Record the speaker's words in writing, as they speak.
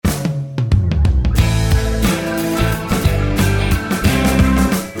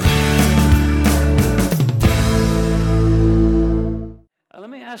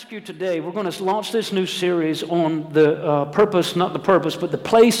ask you today, we're going to launch this new series on the purpose, not the purpose, but the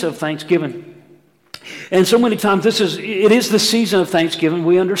place of Thanksgiving. And so many times it is the season of Thanksgiving,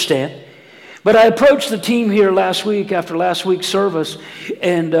 we understand. But I approached the team here last week after last week's service,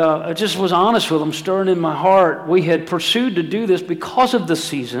 and I just was honest with them, stirring in my heart. We had pursued to do this because of the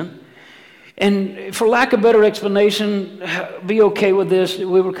season. And for lack of better explanation, be okay with this,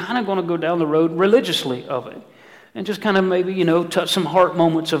 we were kind of going to go down the road religiously of it. And just kind of maybe, touch some heart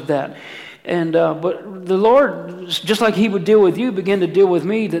moments of that. And but the Lord, just like He would deal with you, began to deal with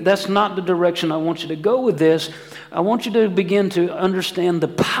me, that's not the direction I want you to go with this. I want you to begin to understand the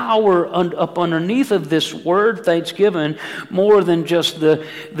power up underneath of this word, Thanksgiving, more than just the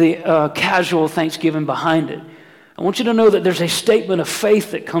casual Thanksgiving behind it. I want you to know that there's a statement of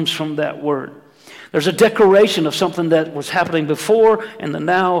faith that comes from that word. There's a declaration of something that was happening before and the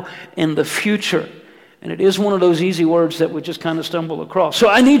now and the future. And it is one of those easy words that we just kind of stumble across. So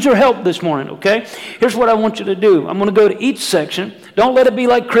I need your help this morning, okay? Here's what I want you to do. I'm going to go to each section. Don't let it be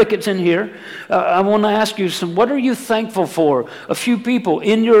like crickets in here. I want to ask you what are you thankful for? A few people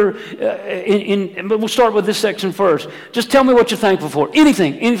in your, we'll start with this section first. Just tell me what you're thankful for.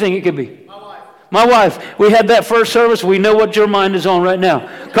 Anything it could be. My wife. We had that first service. We know what your mind is on right now.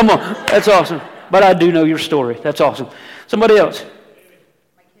 Come on. That's awesome. But I do know your story. That's awesome. Somebody else.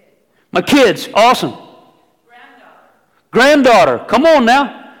 My kids. Awesome. Granddaughter. Come on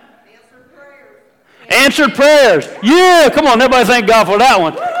now. Answered prayers. Yeah, come on. Everybody thank God for that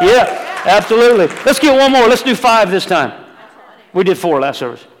one. Yeah, absolutely. Let's get one more. Let's do 5 this time. We did 4 last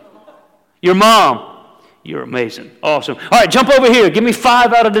service. Your mom. You're amazing. Awesome. All right, jump over here. Give me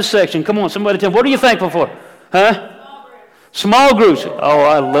 5 out of this section. Come on, somebody tell me. What are you thankful for? Huh? Small groups. Oh,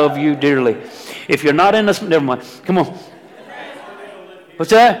 I love you dearly. If you're not in this, never mind. Come on.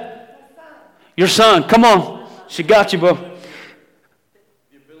 What's that? Your son. Come on. She got you, bro. The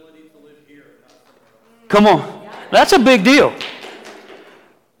ability to live here. Come on. That's a big deal.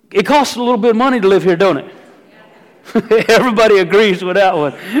 It costs a little bit of money to live here, don't it? Everybody agrees with that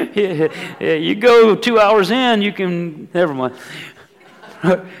one. Yeah, you go 2 hours in, you can, never mind.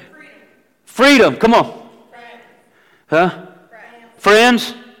 Freedom. Come on. Huh?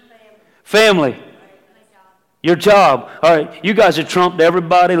 Friends? Family. Your job. All right, you guys have trumped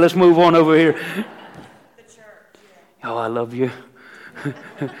everybody. Let's move on over here. Oh, I love you.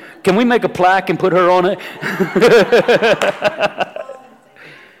 Can we make a plaque and put her on it?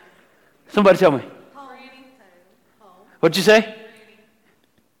 Somebody tell me. What'd you say?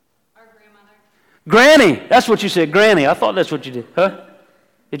 Our grandmother. Granny. That's what you said, Granny. I thought that's what you did. Huh?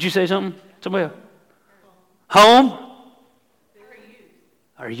 Did you say something? Somebody else? Home?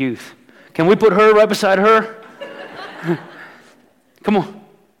 Our youth. Can we put her right beside her? Come on.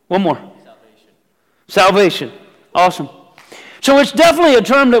 One more. Salvation. Awesome. So it's definitely a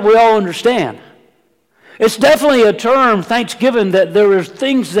term that we all understand. It's definitely a term, Thanksgiving, that there are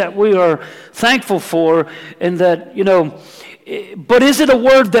things that we are thankful for and that, but is it a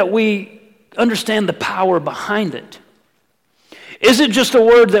word that we understand the power behind it? Is it just a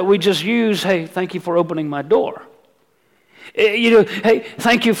word that we just use, hey, thank you for opening my door? Hey,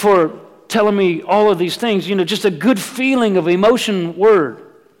 thank you for telling me all of these things, just a good feeling of emotion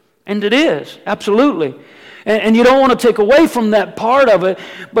word. And it is, absolutely. And you don't want to take away from that part of it.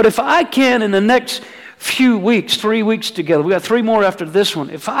 But if I can, in the next few weeks, 3 weeks together, we got 3 more after this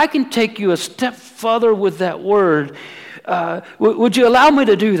one. If I can take you a step further with that word, would you allow me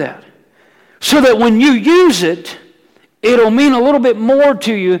to do that? So that when you use it, it'll mean a little bit more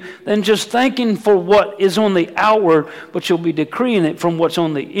to you than just thanking for what is on the outward, but you'll be decreeing it from what's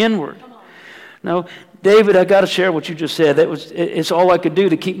on the inward. Now, David, I got to share what you just said. It's all I could do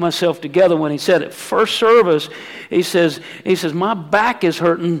to keep myself together when he said it. First service, he says, my back is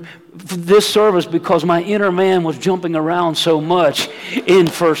hurting this service because my inner man was jumping around so much in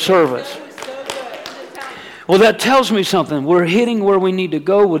first service. Well, that tells me something. We're hitting where we need to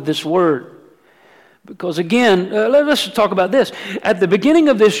go with this word. Because again, let's talk about this. At the beginning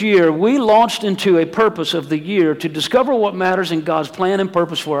of this year, we launched into a purpose of the year to discover what matters in God's plan and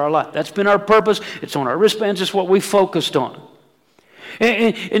purpose for our life. That's been our purpose. It's on our wristbands. It's what we focused on.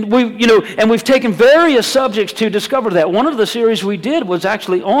 And we've taken various subjects to discover that. One of the series we did was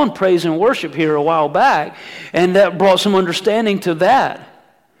actually on praise and worship here a while back, and that brought some understanding to that.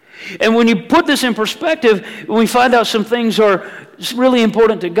 And when you put this in perspective, we find out some things are really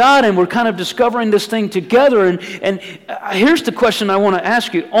important to God, and we're kind of discovering this thing together. And here's the question I want to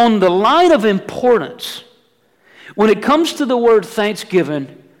ask you. On the line of importance, when it comes to the word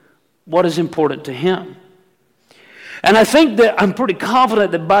Thanksgiving, what is important to Him? And I think that I'm pretty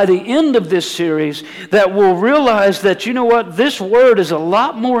confident that by the end of this series that we'll realize that, you know what, this word is a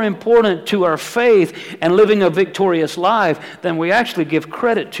lot more important to our faith and living a victorious life than we actually give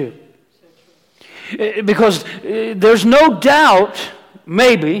credit to. Because there's no doubt,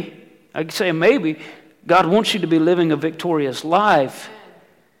 maybe, I could say maybe, God wants you to be living a victorious life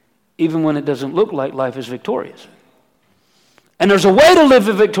even when it doesn't look like life is victorious. And there's a way to live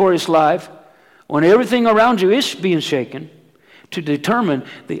a victorious life when everything around you is being shaken to determine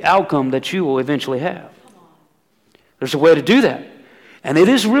the outcome that you will eventually have. There's a way to do that. And it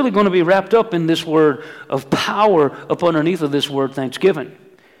is really going to be wrapped up in this word of power up underneath of this word thanksgiving.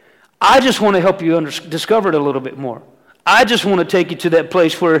 I just want to help you discover it a little bit more. I just want to take you to that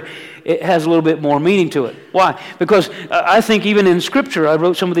place where it has a little bit more meaning to it. Why? Because I think even in Scripture, I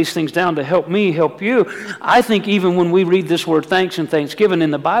wrote some of these things down to help me, help you. I think even when we read this word thanks and thanksgiving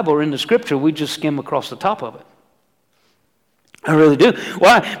in the Bible or in the Scripture, we just skim across the top of it. I really do.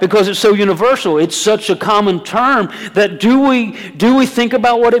 Why? Because it's so universal. It's such a common term that do we think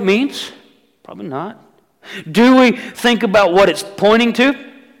about what it means? Probably not. Do we think about what it's pointing to?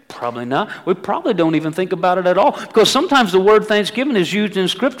 Probably not. We probably don't even think about it at all. Because sometimes the word thanksgiving is used in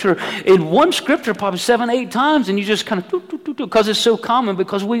Scripture, in one Scripture, probably 7, 8 times, and you just kind of, because it's so common,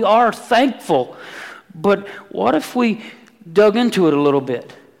 because we are thankful. But what if we dug into it a little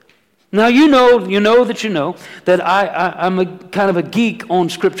bit? Now, you know that I'm a kind of a geek on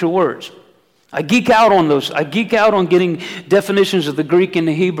Scripture words. I geek out on those. I geek out on getting definitions of the Greek and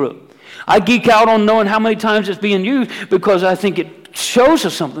the Hebrew. I geek out on knowing how many times it's being used because I think it shows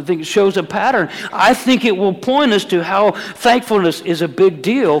us something. I think it shows a pattern. I think it will point us to how thankfulness is a big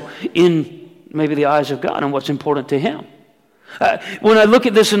deal in maybe the eyes of God and what's important to Him. When I look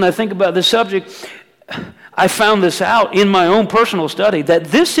at this and I think about this subject, I found this out in my own personal study, that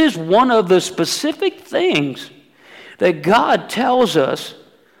this is one of the specific things that God tells us.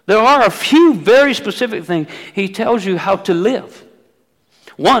 There are a few very specific things He tells you how to live.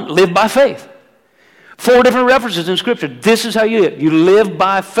 One, live by faith. 4 different references in Scripture. This is how you live. You live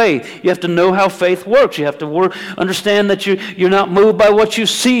by faith. You have to know how faith works. You have to understand that you're not moved by what you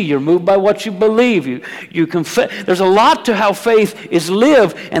see. You're moved by what you believe. You confess. There's a lot to how faith is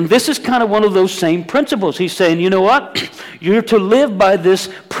lived, and this is kind of one of those same principles. He's saying, you know what? You're to live by this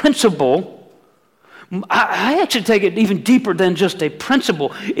principle. I actually take it even deeper than just a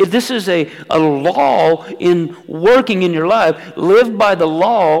principle. This is a law in working in your life. Live by the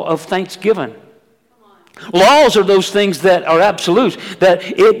law of thanksgiving. Laws are those things that are absolutes, that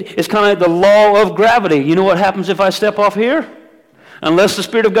it is kind of like the law of gravity. You know what happens if I step off here? Unless the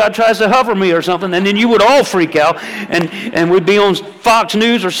Spirit of God tries to hover me or something, and then you would all freak out, and we'd be on Fox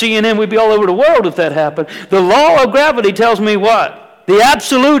News or CNN, we'd be all over the world if that happened. The law of gravity tells me what? The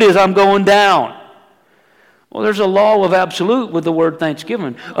absolute is I'm going down. Well, there's a law of absolute with the word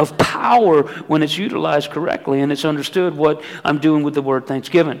thanksgiving, of power when it's utilized correctly, and it's understood what I'm doing with the word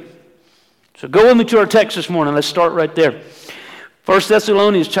thanksgiving. So go with me to our text this morning. Let's start right there. 1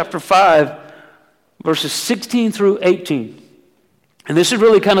 Thessalonians chapter 5, verses 16 through 18. And this is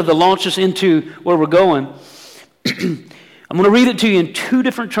really kind of the launch us into where we're going. I'm going to read it to you in 2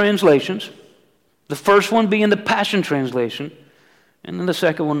 different translations. The first one being the Passion Translation, and then the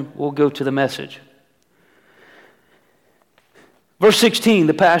second one will go to the Message. Verse 16,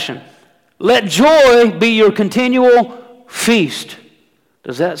 the Passion. Let joy be your continual feast.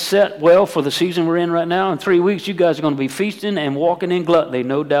 Does that set well for the season we're in right now? In 3 weeks, you guys are going to be feasting and walking in gluttony,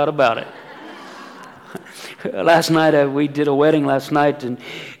 no doubt about it. Last night, we did a wedding last night, and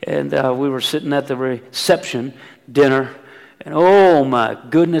we were sitting at the reception dinner. And oh my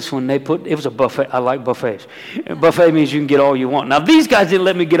goodness, when it was a buffet. I like buffets. Buffet means you can get all you want. Now, these guys didn't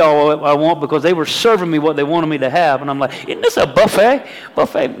let me get all I want because they were serving me what they wanted me to have. And I'm like, isn't this a buffet?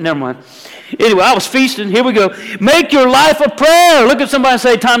 Buffet? Never mind. Anyway, I was feasting. Here we go. Make your life a prayer. Look at somebody and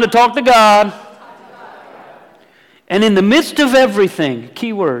say, time to talk to God. And in the midst of everything,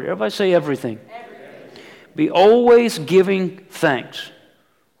 key word, everybody say everything. Be always giving thanks.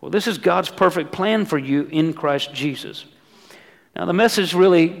 Well, this is God's perfect plan for you in Christ Jesus. Now, the Message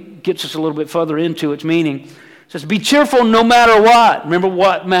really gets us a little bit further into its meaning. It says, be cheerful no matter what. Remember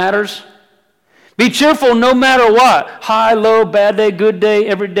what matters? Be cheerful no matter what. High, low, bad day, good day,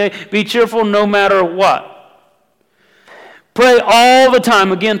 every day. Be cheerful no matter what. Pray all the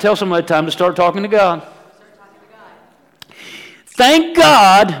time. Again, tell somebody time to start talking to God. Thank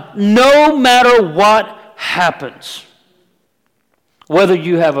God no matter what happens. Whether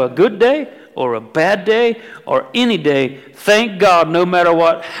you have a good day or a bad day or any day, thank God no matter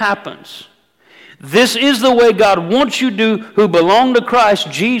what happens. This is the way God wants you to, who belong to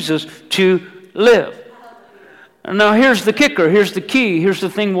Christ Jesus, to live. Now here's the kicker, here's the key, here's the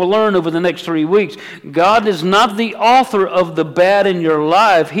thing we'll learn over the next 3 weeks. God is not the author of the bad in your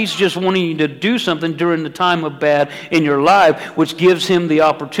life. He's just wanting you to do something during the time of bad in your life, which gives him the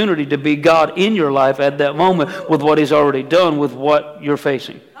opportunity to be God in your life at that moment with what he's already done with what you're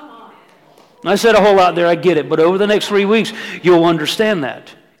facing. I said a whole lot there, I get it, but over the next 3 weeks, you'll understand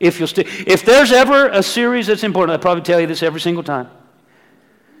that. If there's ever a series that's important, I'll probably tell you this every single time.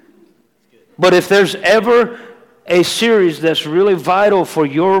 But if there's ever a series that's really vital for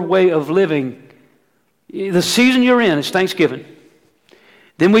your way of living, the season you're in is Thanksgiving.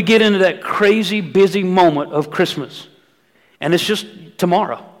 Then we get into that crazy busy moment of Christmas. And it's just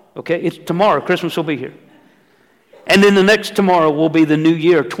tomorrow, okay? It's tomorrow. Christmas will be here. And then the next tomorrow will be the new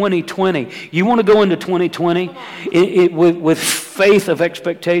year, 2020. You want to go into 2020 with faith of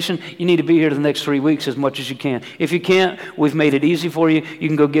expectation, you need to be here the next 3 weeks as much as you can. If you can't, we've made it easy for you. You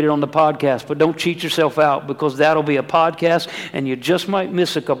can go get it on the podcast. But don't cheat yourself out, because that'll be a podcast, and you just might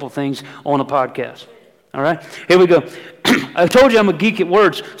miss a couple things on a podcast. All right? Here we go. I told you I'm a geek at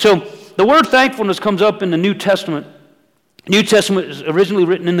words. So the word thankfulness comes up in the New Testament. New Testament is originally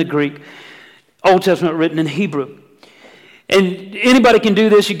written in the Greek. Old Testament written in Hebrew. And anybody can do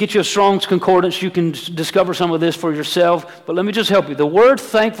this. You get you a Strong's Concordance. You can discover some of this for yourself. But let me just help you. The word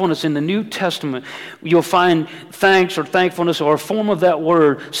thankfulness in the New Testament, you'll find thanks or thankfulness or a form of that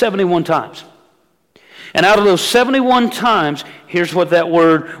word 71 times. And out of those 71 times, here's what that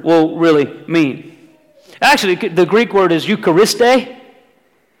word will really mean. Actually, the Greek word is Euchariste.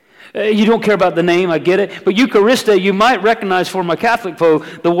 You don't care about the name, I get it. But Euchariste, you might recognize for my Catholic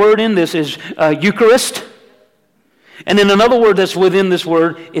folk, the word in this is Eucharist. And then another word that's within this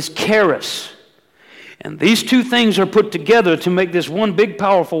word is charis. And these two things are put together to make this one big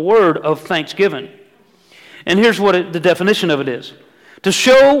powerful word of thanksgiving. And here's what the definition of it is. To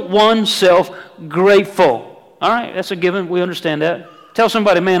show oneself grateful. All right, that's a given. We understand that. Tell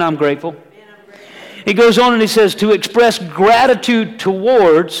somebody, man, I'm grateful. He goes on and he says to express gratitude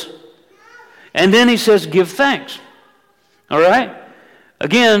towards, and then he says give thanks. All right?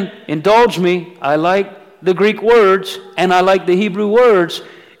 Again, indulge me. I like the Greek words, and I like the Hebrew words.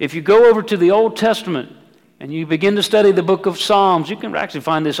 If you go over to the Old Testament and you begin to study the book of Psalms, you can actually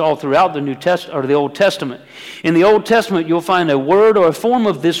find this all throughout the New Testament or the Old Testament. In the Old Testament, you'll find a word or a form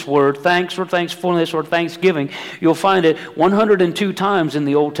of this word, thanks or thankfulness or thanksgiving. You'll find it 102 times in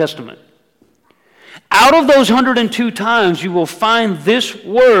the Old Testament. Out of those 102 times, you will find this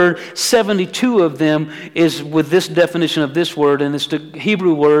word, 72 of them is with this definition of this word, and it's the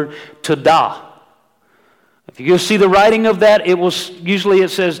Hebrew word todah. If you see the writing of that, usually it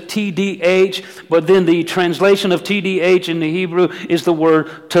says TDH, but then the translation of TDH in the Hebrew is the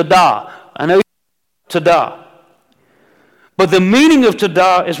word todah. I know todah. But the meaning of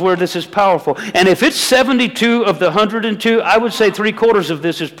todah is where this is powerful. And if it's 72 of the 102, I would say 3/4 of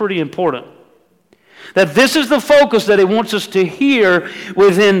this is pretty important. That this is the focus that he wants us to hear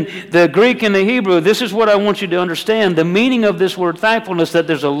within the Greek and the Hebrew. This is what I want you to understand. The meaning of this word thankfulness, that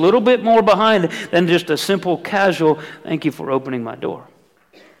there's a little bit more behind it than just a simple, casual, thank you for opening my door.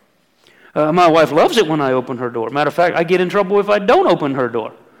 My wife loves it when I open her door. Matter of fact, I get in trouble if I don't open her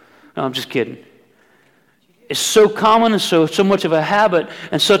door. No, I'm just kidding. It's so common and so much of a habit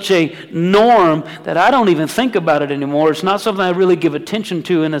and such a norm that I don't even think about it anymore. It's not something I really give attention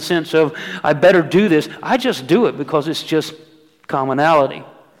to in a sense of, I better do this. I just do it because it's just commonality.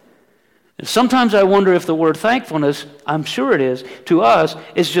 And sometimes I wonder if the word thankfulness, I'm sure it is, to us,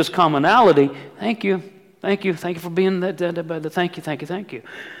 is just commonality. Thank you for being that, thank you.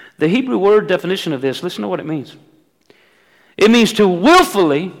 The Hebrew word definition of this, listen to what it means. It means to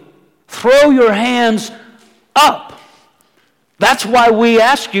willfully throw your hands up. That's why we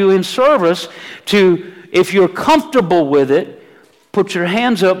ask you in service to, if you're comfortable with it, put your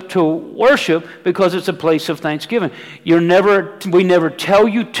hands up to worship, because it's a place of thanksgiving. We never tell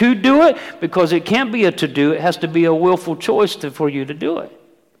you to do it, because it can't be a to-do. It has to be a willful choice for you to do it.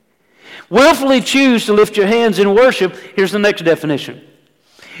 Willfully choose to lift your hands in worship. Here's the next definition.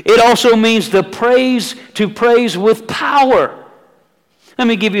 It also means to praise with power. Let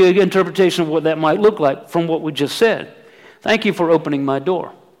me give you an interpretation of what that might look like from what we just said. Thank you for opening my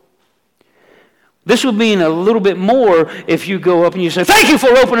door. This would mean a little bit more if you go up and you say, thank you for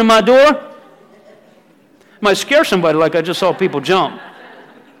opening my door. Might scare somebody like I just saw people jump.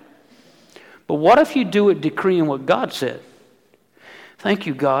 But what if you do it decreeing what God said? Thank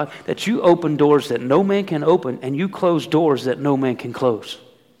you, God, that you open doors that no man can open, and you close doors that no man can close.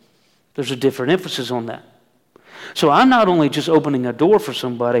 There's a different emphasis on that. So I'm not only just opening a door for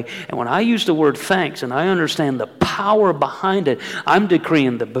somebody, and when I use the word thanks and I understand the power behind it, I'm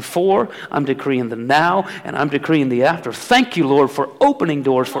decreeing the before, I'm decreeing the now, and I'm decreeing the after. Thank you, Lord, for opening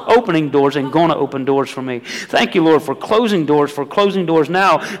doors and going to open doors for me. Thank you, Lord, for closing doors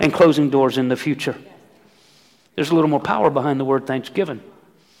now and closing doors in the future. There's a little more power behind the word thanksgiving.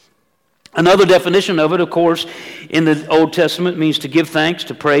 Another definition of it, of course, in the Old Testament means to give thanks,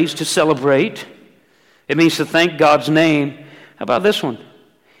 to praise, to celebrate. It means to thank God's name. How about this one?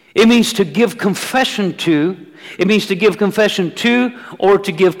 It means to give confession to. It means to give confession to or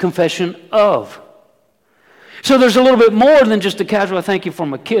to give confession of. So there's a little bit more than just a casual, I thank you for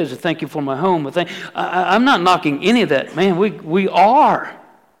my kids, I thank you for my home. I'm not knocking any of that. Man, we are.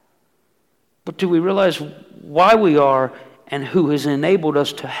 But do we realize why we are and who has enabled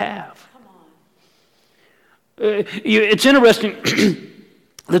us to have? It's interesting.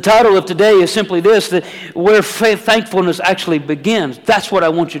 The title of today is simply this, that where thankfulness actually begins. That's what I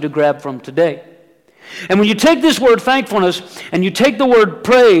want you to grab from today. And when you take this word thankfulness and you take the word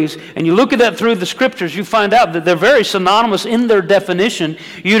praise and you look at that through the scriptures, you find out that they're very synonymous in their definition.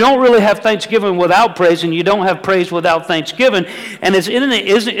 You don't really have thanksgiving without praise, and you don't have praise without thanksgiving. And isn't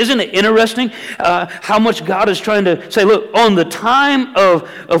it interesting how much God is trying to say, look, on the time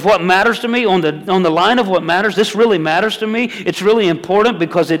of what matters to me, on the line of what matters, this really matters to me. It's really important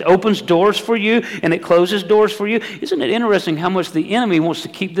because it opens doors for you and it closes doors for you. Isn't it interesting how much the enemy wants to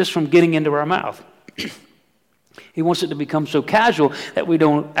keep this from getting into our mouth? He wants it to become so casual that we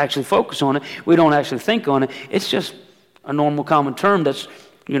don't actually focus on it. We don't actually think on it. It's just a normal common term that's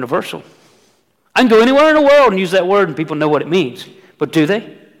universal. I can go anywhere in the world and use that word and people know what it means. But do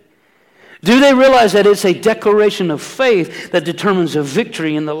they? Do they realize that it's a declaration of faith that determines a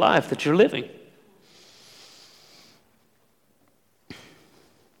victory in the life that you're living?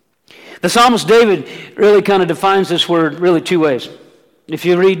 The psalmist David really kind of defines this word really two ways. If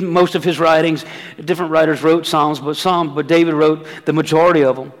you read most of his writings, different writers wrote Psalms, but David wrote the majority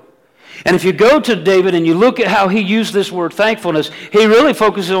of them. And if you go to David and you look at how he used this word thankfulness, he really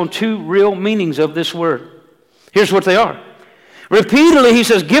focuses on two real meanings of this word. Here's what they are. Repeatedly, he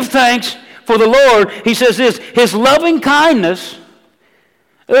says, give thanks for the Lord. He says this, his loving kindness,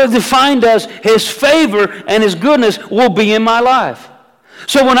 defined as his favor and his goodness, will be in my life.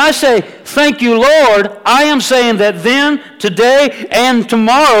 So when I say, thank you, Lord, I am saying that then, today, and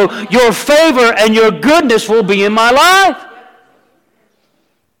tomorrow, your favor and your goodness will be in my life.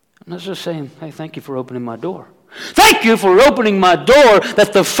 I'm not just saying, hey, thank you for opening my door. Thank you for opening my door,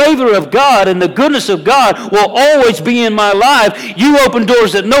 that the favor of God and the goodness of God will always be in my life. You open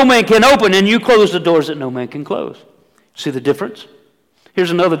doors that no man can open, and you close the doors that no man can close. See the difference?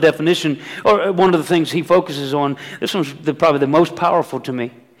 Here's another definition, or one of the things he focuses on. This one's probably the most powerful to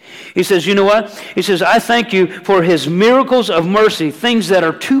me. He says, you know what? He says, I thank you for his miracles of mercy, things that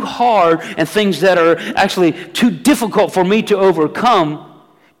are too hard and things that are actually too difficult for me to overcome.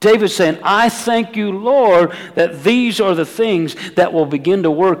 David's saying, I thank you, Lord, that these are the things that will begin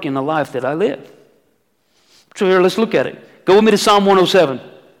to work in the life that I live. So here, let's look at it. Go with me to Psalm 107.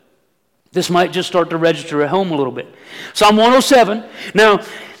 This might just start to register at home a little bit. Psalm 107. Now,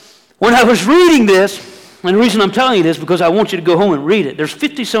 when I was reading this, and the reason I'm telling you this is because I want you to go home and read it. There's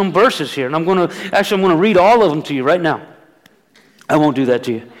 50-some verses here, and I'm going to read all of them to you right now. I won't do that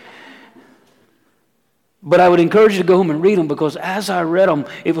to you. But I would encourage you to go home and read them, because as I read them,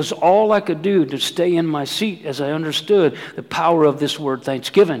 it was all I could do to stay in my seat as I understood the power of this word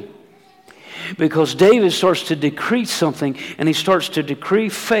thanksgiving. Because David starts to decree something, and he starts to decree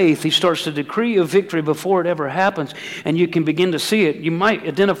faith. He starts to decree a victory before it ever happens, and you can begin to see it. You might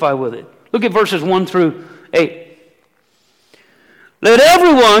identify with it. Look at verses 1 through 8. Let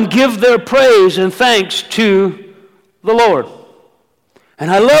everyone give their praise and thanks to the Lord.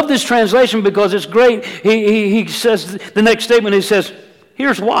 And I love this translation because it's great. He says, the next statement, he says,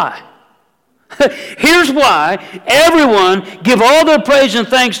 here's why. Here's why everyone give all their praise and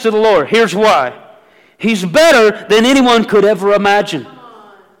thanks to the Lord. Here's why. He's better than anyone could ever imagine.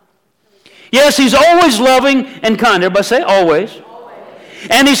 Yes, he's always loving and kind. Everybody say always.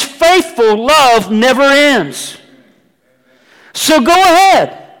 And his faithful love never ends. So go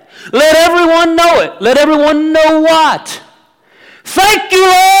ahead. Let everyone know it. Let everyone know what? Thank you,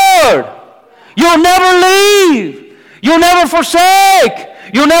 Lord. You'll never leave. You'll never forsake.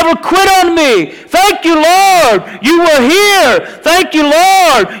 You'll never quit on me. Thank you, Lord. You are here. Thank you,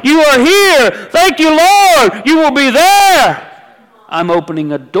 Lord. You are here. Thank you, Lord. You will be there. I'm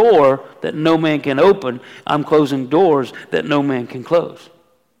opening a door that no man can open. I'm closing doors that no man can close.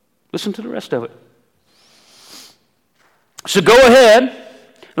 Listen to the rest of it. So go ahead.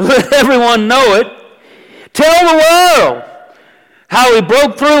 Let everyone know it. Tell the world how he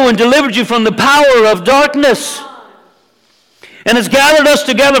broke through and delivered you from the power of darkness and has gathered us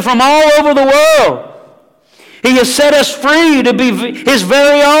together from all over the world. He has set us free to be his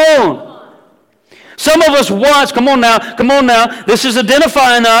very own. Some of us once, come on now, this is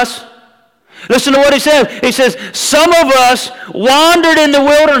identifying us. Listen to what he says. He says, some of us wandered in the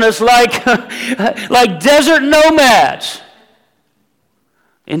wilderness like desert nomads.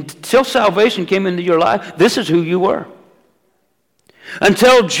 Until salvation came into your life, this is who you were.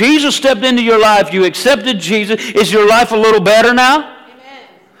 Until Jesus stepped into your life, you accepted Jesus. Is your life a little better now?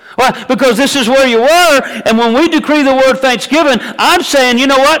 Well, because this is where you were, and when we decree the word thanksgiving, I'm saying, you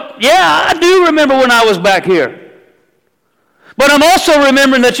know what? Yeah, I do remember when I was back here. But I'm also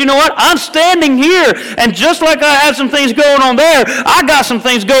remembering that, you know what? I'm standing here, and just like I had some things going on there, I got some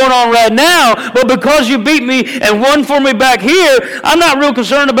things going on right now, but because you beat me and won for me back here, I'm not real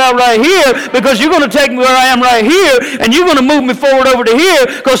concerned about right here, because you're going to take me where I am right here, and you're going to move me forward over to here,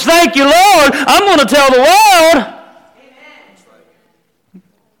 because thank you, Lord, I'm going to tell the world. Amen.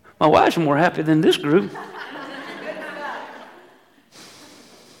 My wife's more happy than this group.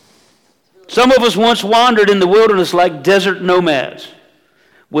 Some of us once wandered in the wilderness like desert nomads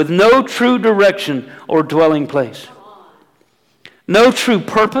with no true direction or dwelling place. No true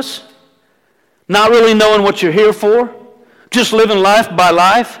purpose, not really knowing what you're here for, just living life by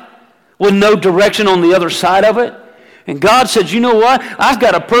life with no direction on the other side of it. And God said, you know what? I've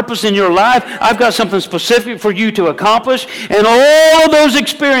got a purpose in your life. I've got something specific for you to accomplish. And all of those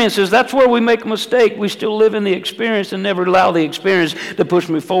experiences, that's where we make a mistake. We still live in the experience and never allow the experience to push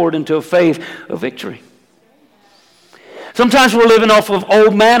me forward into a faith of victory. Sometimes we're living off of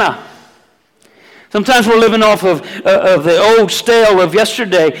old manna. Sometimes we're living off of the old stale of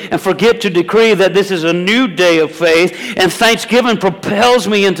yesterday and forget to decree that this is a new day of faith, and thanksgiving propels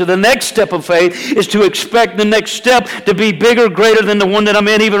me into the next step of faith, is to expect the next step to be bigger, greater than the one that I'm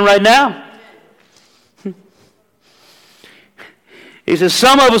in even right now. He says,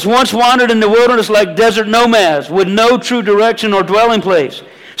 some of us once wandered in the wilderness like desert nomads with no true direction or dwelling place.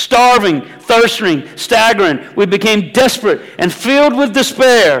 Starving, thirsting, staggering, we became desperate and filled with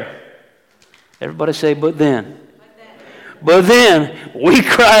despair. Everybody say, but then. But then we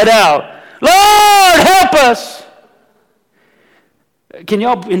cried out, Lord, help us. Can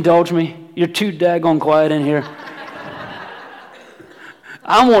y'all indulge me? You're too daggone quiet in here.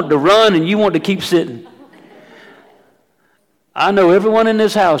 I want to run and you want to keep sitting. I know everyone in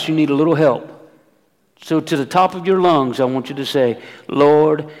this house, you need a little help. So to the top of your lungs, I want you to say,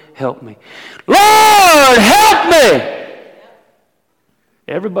 Lord, help me. Lord, help me.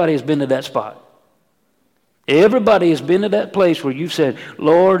 Everybody has been to that spot. Everybody has been to that place where you've said,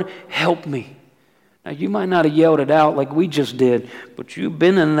 Lord, help me. Now, you might not have yelled it out like we just did, but you've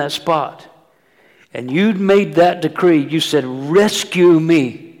been in that spot. And you made that decree. You said, rescue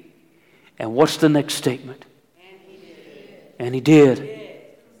me. And what's the next statement? And he did.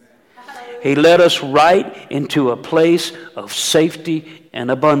 He led us right into a place of safety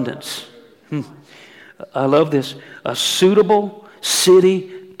and abundance. I love this. A suitable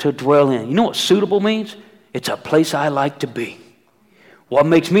city to dwell in. You know what suitable means? It's a place I like to be. What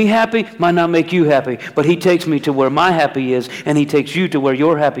makes me happy might not make you happy, but he takes me to where my happy is, and he takes you to where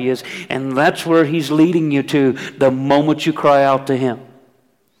your happy is, and that's where he's leading you to the moment you cry out to him.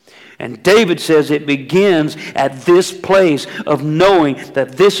 And David says it begins at this place of knowing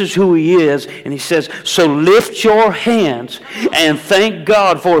that this is who he is. And he says, so lift your hands and thank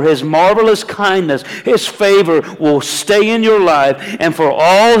God for his marvelous kindness. His favor will stay in your life. And for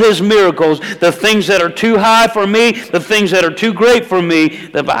all his miracles, the things that are too high for me, the things that are too great for me,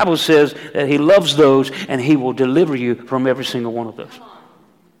 the Bible says that he loves those and he will deliver you from every single one of those.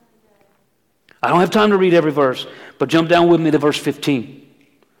 I don't have time to read every verse, but jump down with me to verse 15.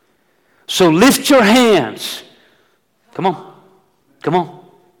 So lift your hands. Come on. Come on.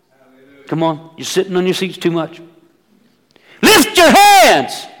 Come on. You're sitting on your seats too much. Lift your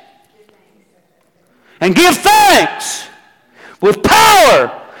hands and give thanks with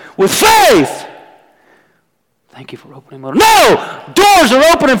power, with faith. Thank you for opening my door. No! Doors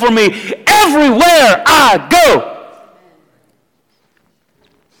are opening for me everywhere I go.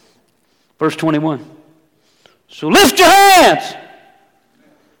 Verse 21. So lift your hands.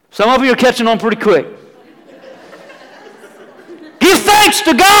 Some of you are catching on pretty quick. Give thanks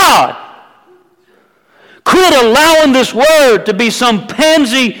to God. Quit allowing this word to be some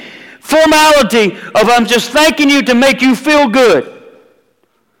pansy formality of I'm just thanking you to make you feel good.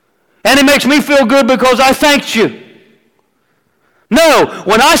 And it makes me feel good because I thanked you. No,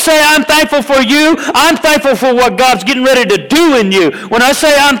 when I say I'm thankful for you, I'm thankful for what God's getting ready to do in you. When I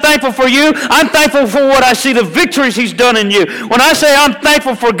say I'm thankful for you, I'm thankful for what I see the victories He's done in you. When I say I'm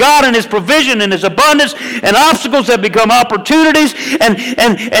thankful for God and His provision and His abundance and obstacles that become opportunities and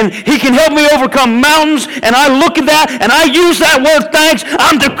He can help me overcome mountains, and I look at that and I use that word thanks,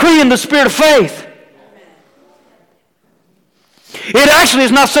 I'm decreeing the spirit of faith. It actually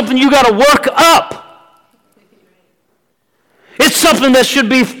is not something you got to work up. It's something that should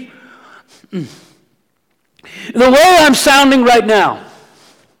be... The way I'm sounding right now,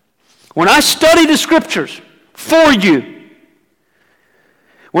 when I study the Scriptures for you,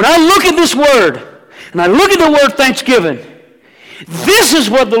 when I look at this word, and I look at the word thanksgiving, this is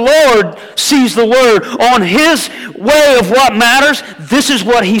what the Lord sees the word on His way of what matters. This is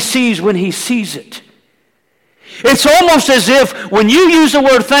what He sees when He sees it. It's almost as if when you use the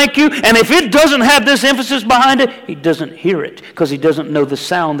word thank you, and if it doesn't have this emphasis behind it, He doesn't hear it because He doesn't know the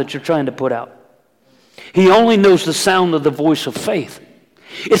sound that you're trying to put out. He only knows the sound of the voice of faith.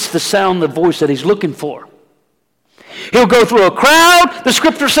 It's the sound, the voice that He's looking for. He'll go through a crowd, the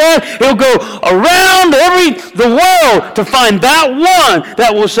Scripture said. He'll go around the world to find that one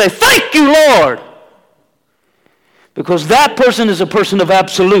that will say, thank you, Lord. Because that person is a person of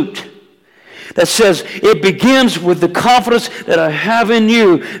absolute. That says, it begins with the confidence that I have in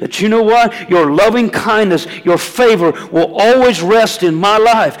you, that you know what? Your loving kindness, your favor will always rest in my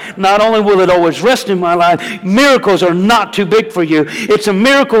life. Not only will it always rest in my life, miracles are not too big for you. It's a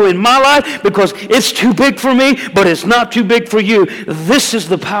miracle in my life because it's too big for me, but it's not too big for you. This is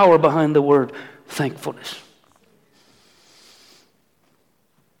the power behind the word thankfulness.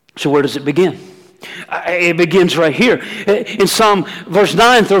 So where does it begin? It begins right here. In Psalm verse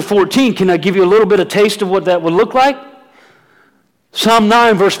 9 through 14, can I give you a little bit of taste of what that would look like? Psalm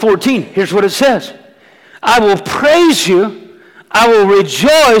 9 verse 14, here's what it says. I will praise you, I will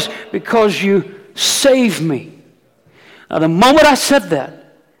rejoice because you saved me. Now the moment I said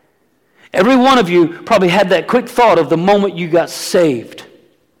that, every one of you probably had that quick thought of the moment you got saved.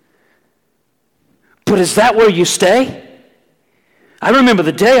 But is that where you stay? I remember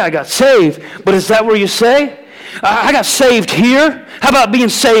the day I got saved, but is that where you say? I got saved here. How about being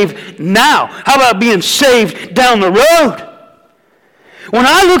saved now? How about being saved down the road? When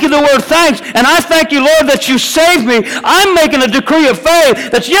I look at the word thanks, and I thank you, Lord, that you saved me, I'm making a decree of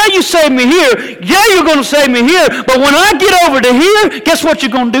faith that, yeah, you saved me here. Yeah, you're going to save me here. But when I get over to here, guess what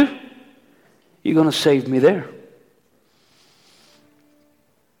you're going to do? You're going to save me there.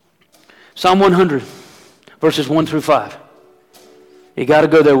 Psalm 100, verses 1 through 5. You got to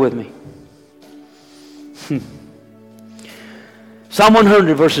go there with me. Psalm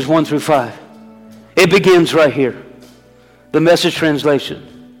 100, verses 1 through 5. It begins right here. The Message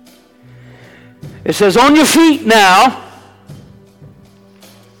translation. It says, on your feet now.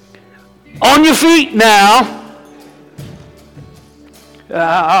 On your feet now.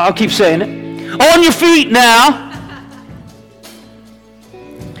 I'll keep saying it. On your feet now.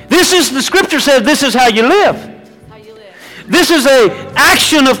 This is, the Scripture says, this is how you live. This is an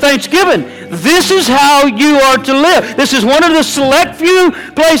action of thanksgiving. This is how you are to live. This is one of the select few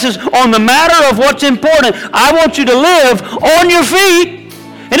places on the matter of what's important. I want you to live on your feet.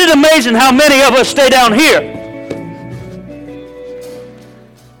 Isn't it amazing how many of us stay down here?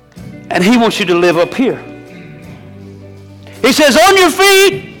 And He wants you to live up here. He says, on your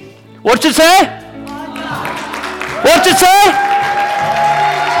feet. What's it say? What's it say?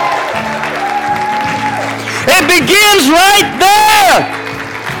 It begins right there.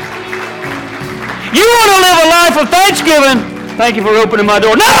 You want to live a life of thanksgiving? Thank you for opening my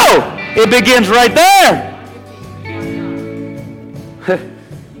door. No! It begins right there.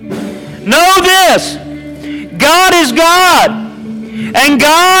 Know this. God is God. And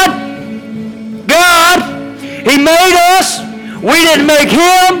God, He made us. We didn't make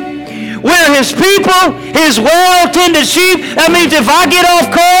Him. We're His people, His well-tended sheep. That means if I get off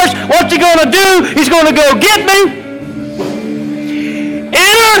course, what's He going to do? He's going to go get me.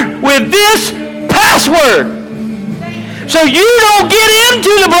 Enter with this password. So you don't get into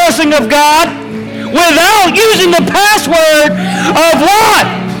the blessing of God without using the password of what?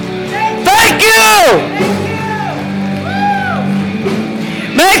 Thank you.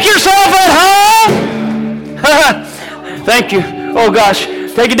 Make yourself at home. Thank you. Oh gosh.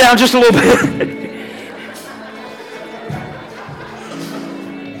 Take it down just a little bit.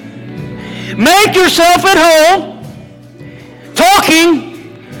 Make yourself at home talking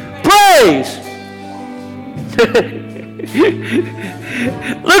praise.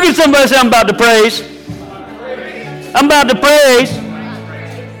 Look at somebody and say, I'm about to praise. I'm about to praise.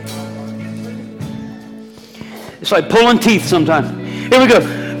 It's like pulling teeth sometimes. Here we go.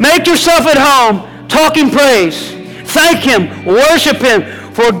 Make yourself at home, talking praise. Thank Him, worship Him,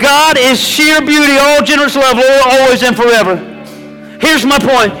 for God is sheer beauty, all generous love, always and forever. Here's my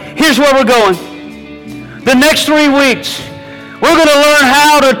point. Here's where we're going. The next 3 weeks, we're going to learn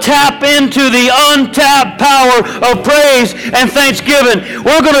how to tap into the untapped power of praise and thanksgiving.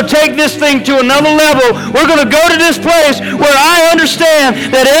 We're going to take this thing to another level. We're going to go to this place where I understand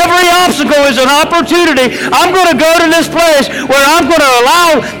that every obstacle is an opportunity. I'm going to go to this place where I'm going to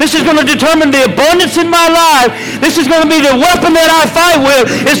allow, this is going to determine the abundance in my life. This is going to be the weapon that I fight with,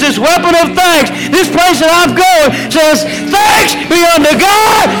 is this weapon of thanks. This place that I'm going says, thanks be unto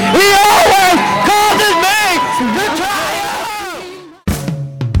God. He always